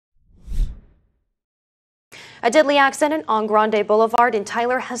A deadly accident on Grande Boulevard in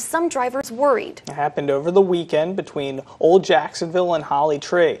Tyler has some drivers worried. It happened over the weekend between Old Jacksonville and Holly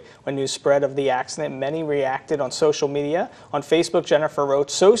Tree. When news spread of the accident, many reacted on social media. On Facebook, Jennifer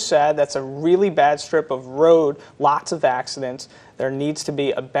wrote, "So sad, that's a really bad strip of road, lots of accidents. There needs to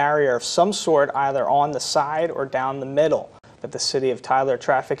be a barrier of some sort, either on the side or down the middle." But the City of Tyler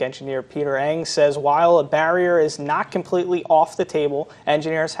traffic engineer Peter Eng says while a barrier is not completely off the table,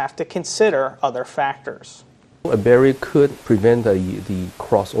 engineers have to consider other factors. A barrier could prevent the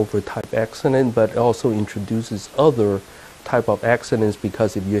crossover type accident, but also introduces other type of accidents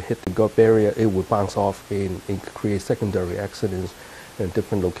because if you hit the guard barrier, it would bounce off and create secondary accidents in a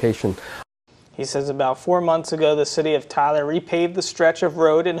different location. He says about 4 months ago, the City of Tyler repaved the stretch of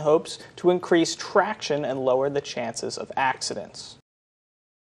road in hopes to increase traction and lower the chances of accidents.